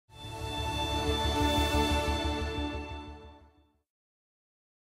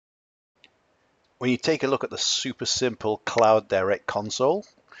When you take a look at the super simple Cloud Direct console,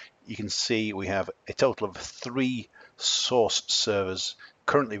 you can see we have a total of 3 source servers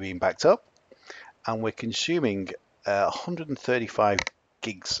currently being backed up, and we're consuming 135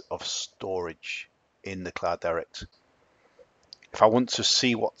 gigs of storage in the Cloud Direct. If I want to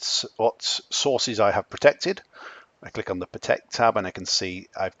see what sources I have protected, I click on the Protect tab and I can see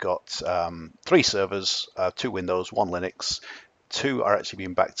I've got 3 servers, 2 Windows, 1 Linux. 2 are actually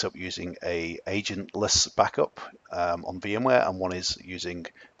being backed up using a agentless backup on VMware, and 1 is using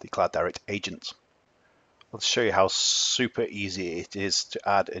the Cloud Direct agent. Let's show you how super easy it is to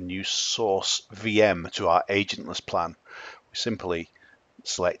add a new source VM to our agentless plan. We simply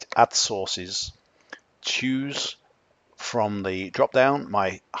select Add Sources, choose from the drop down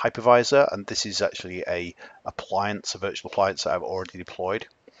my hypervisor, and this is actually a virtual appliance that I've already deployed.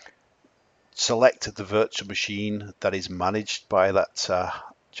 Select the virtual machine that is managed by that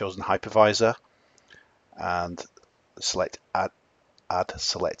chosen hypervisor and select add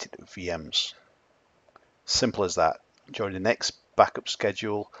selected VMs. Simple as that. During the next backup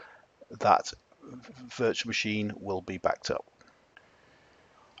schedule, that virtual machine will be backed up.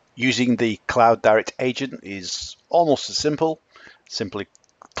 Using the Cloud Direct agent is almost as simple. Simply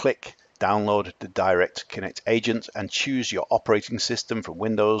click download the Direct Connect agent and choose your operating system from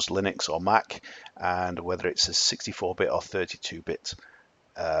Windows, Linux or Mac, and whether it's a 64-bit or 32-bit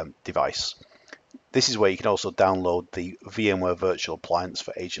device. This is where you can also download the VMware Virtual Appliance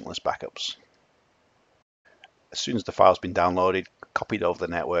for agentless backups. As soon as the file's been downloaded, copy it over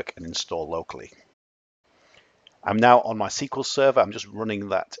the network and install locally. I'm now on my SQL server. I'm just running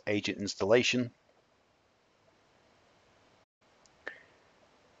that agent installation.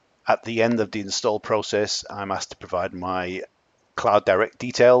 At the end of the install process, I'm asked to provide my Cloud Direct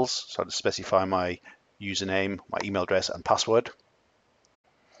details. So I specify my username, my email address and password.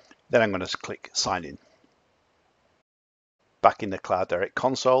 Then I'm going to click sign in. Back in the Cloud Direct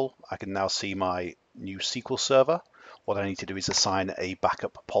console, I can now see my new SQL server. What I need to do is assign a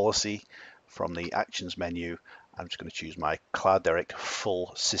backup policy from the actions menu. I'm just going to choose my Cloud Direct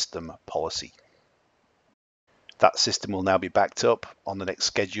full system policy. That system will now be backed up on the next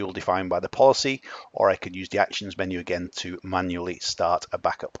schedule defined by the policy, or I can use the actions menu again to manually start a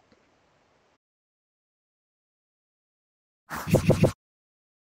backup.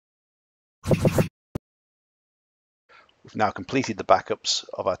 We've now completed the backups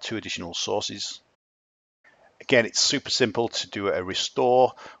of our 2 additional sources. Again, it's super simple to do a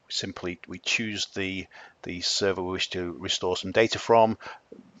restore. We choose the server we wish to restore some data from,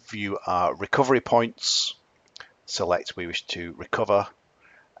 view our recovery points, select we wish to recover,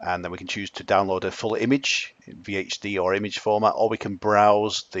 and then we can choose to download a full image in VHD or image format, or we can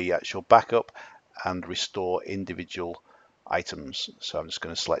browse the actual backup and restore individual items. So I'm just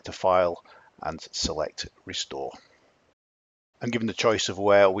going to select a file and select restore. I'm given the choice of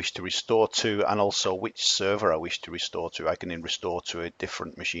where I wish to restore to and also which server I wish to restore to. I can then restore to a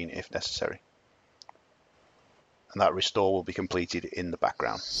different machine if necessary. And that restore will be completed in the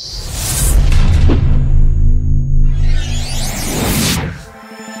background.